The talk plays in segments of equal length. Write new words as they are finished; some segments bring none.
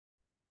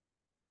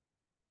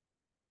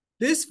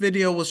This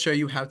video will show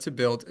you how to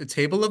build a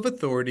table of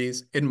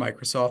authorities in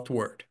Microsoft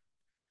Word.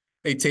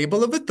 A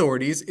table of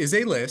authorities is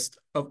a list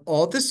of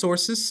all the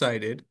sources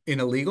cited in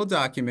a legal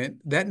document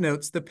that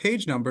notes the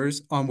page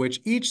numbers on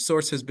which each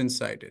source has been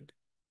cited.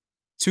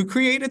 To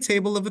create a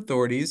table of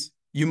authorities,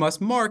 you must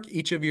mark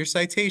each of your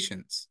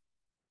citations.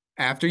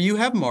 After you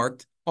have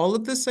marked all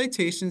of the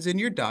citations in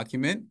your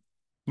document,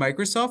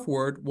 Microsoft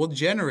Word will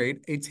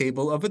generate a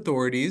table of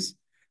authorities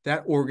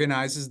that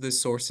organizes the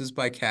sources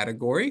by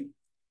category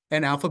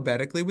and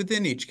alphabetically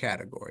within each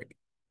category.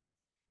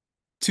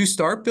 To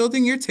start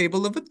building your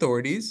table of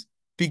authorities,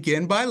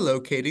 begin by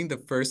locating the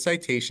first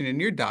citation in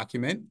your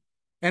document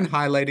and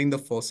highlighting the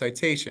full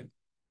citation.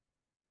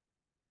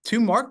 To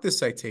mark the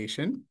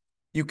citation,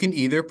 you can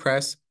either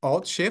press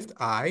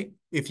Alt-Shift-I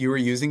if you are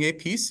using a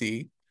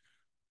PC,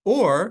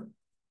 or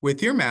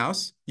with your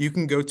mouse, you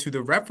can go to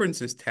the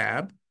References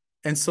tab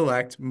and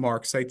select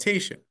Mark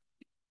Citation.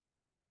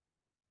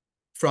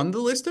 From the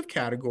list of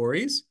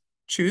categories,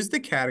 choose the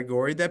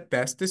category that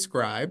best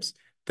describes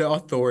the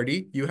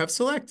authority you have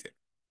selected.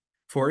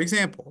 For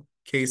example,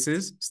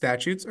 cases,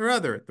 statutes, or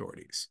other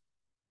authorities.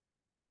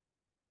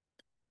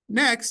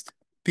 Next,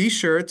 be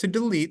sure to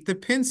delete the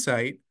pin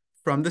cite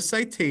from the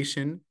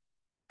citation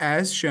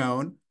as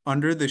shown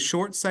under the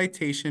Short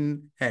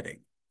Citation heading.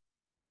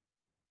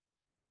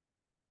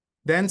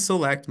 Then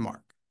select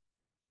Mark.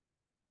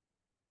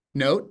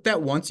 Note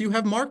that once you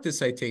have marked a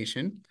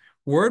citation,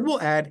 Word will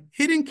add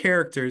hidden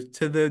characters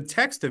to the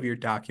text of your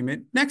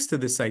document next to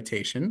the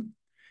citation,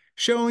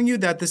 showing you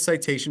that the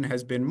citation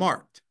has been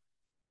marked.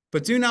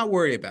 But do not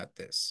worry about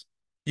this.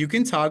 You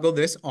can toggle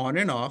this on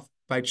and off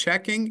by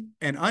checking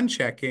and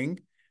unchecking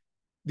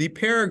the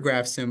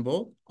paragraph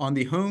symbol on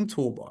the Home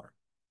toolbar.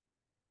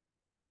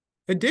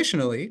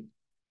 Additionally,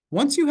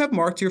 once you have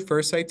marked your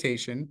first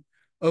citation,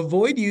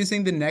 avoid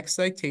using the Next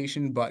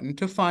Citation button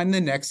to find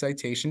the next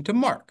citation to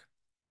mark.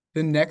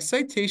 The Next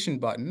Citation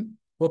button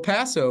will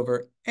pass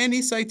over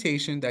any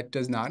citation that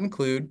does not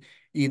include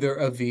either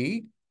a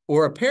V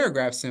or a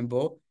paragraph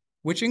symbol,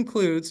 which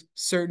includes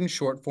certain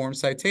short-form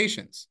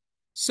citations.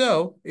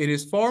 So it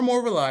is far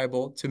more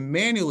reliable to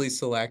manually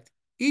select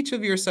each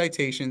of your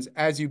citations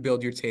as you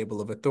build your table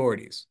of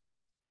authorities.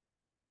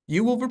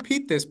 You will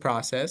repeat this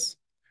process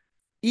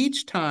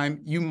each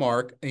time you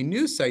mark a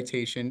new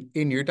citation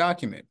in your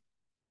document.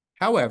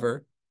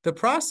 However, the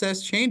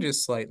process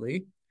changes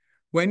slightly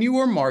when you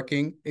are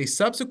marking a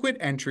subsequent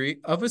entry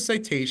of a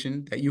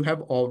citation that you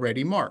have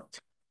already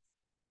marked.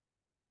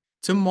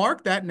 To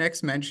mark that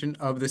next mention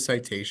of the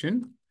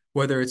citation,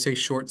 whether it's a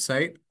short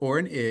cite or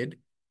an id,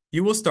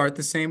 you will start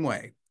the same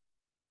way.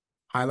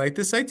 Highlight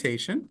the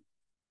citation,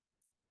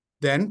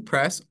 then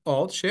press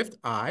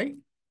Alt-Shift-I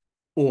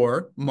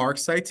or mark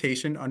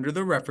citation under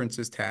the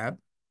References tab.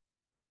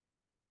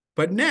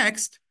 But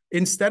next,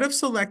 instead of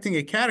selecting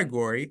a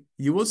category,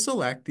 you will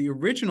select the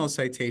original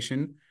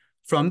citation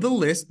from the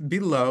list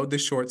below the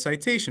short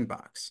citation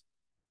box.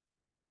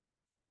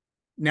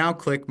 Now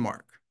click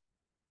Mark.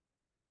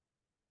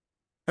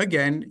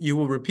 Again, you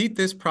will repeat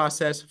this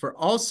process for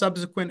all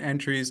subsequent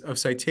entries of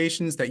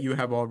citations that you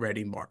have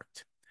already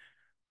marked.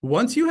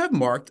 Once you have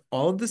marked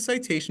all of the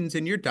citations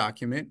in your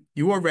document,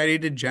 you are ready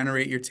to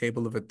generate your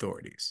table of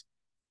authorities.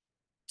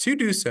 To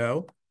do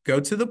so, go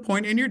to the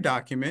point in your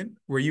document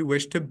where you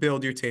wish to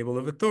build your table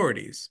of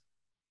authorities.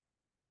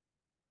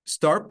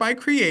 Start by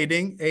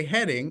creating a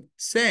heading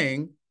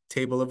saying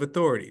Table of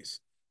Authorities.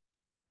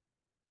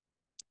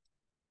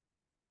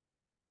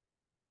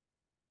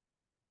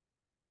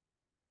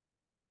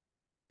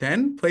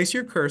 Then place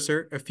your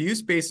cursor a few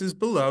spaces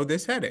below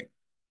this heading.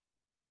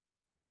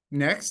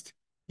 Next,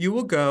 you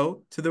will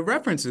go to the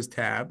References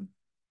tab,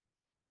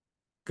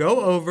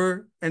 go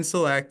over and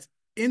select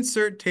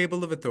Insert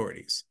Table of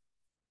Authorities,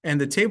 and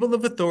the Table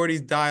of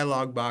Authorities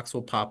dialog box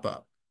will pop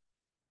up.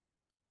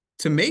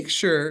 To make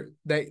sure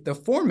that the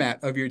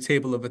format of your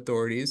table of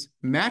authorities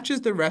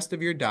matches the rest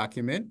of your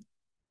document,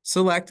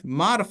 select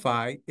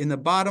Modify in the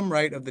bottom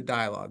right of the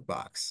dialog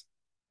box.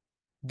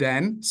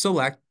 Then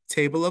select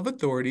Table of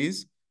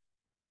Authorities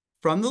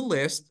from the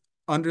list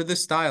under the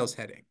Styles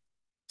heading.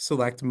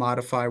 Select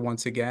Modify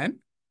once again,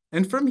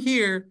 and from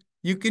here,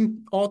 you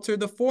can alter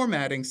the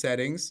formatting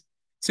settings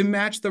to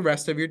match the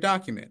rest of your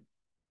document.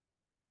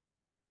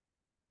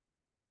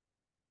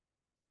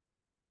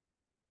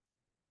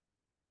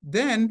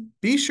 Then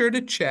be sure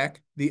to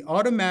check the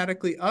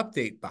Automatically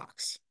Update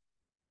box.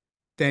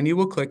 Then you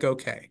will click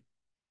OK.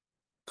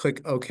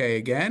 Click OK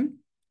again,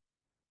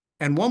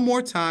 and one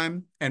more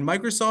time, and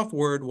Microsoft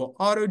Word will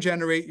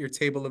auto-generate your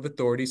table of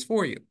authorities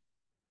for you.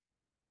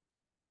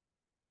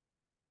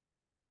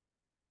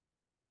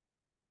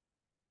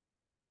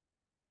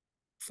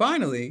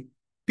 Finally,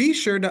 be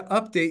sure to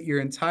update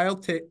your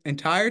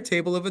entire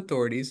table of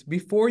authorities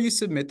before you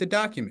submit the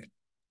document,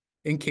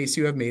 in case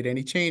you have made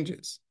any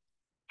changes.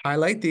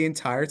 Highlight the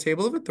entire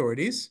table of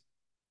authorities,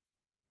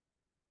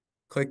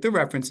 click the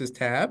References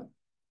tab,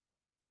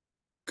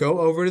 go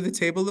over to the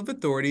table of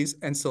authorities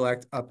and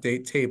select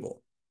Update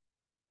Table.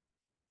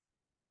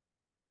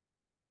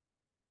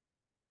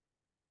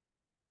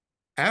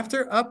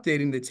 After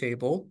updating the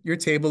table, your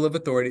table of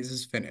authorities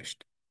is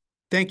finished.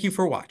 Thank you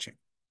for watching.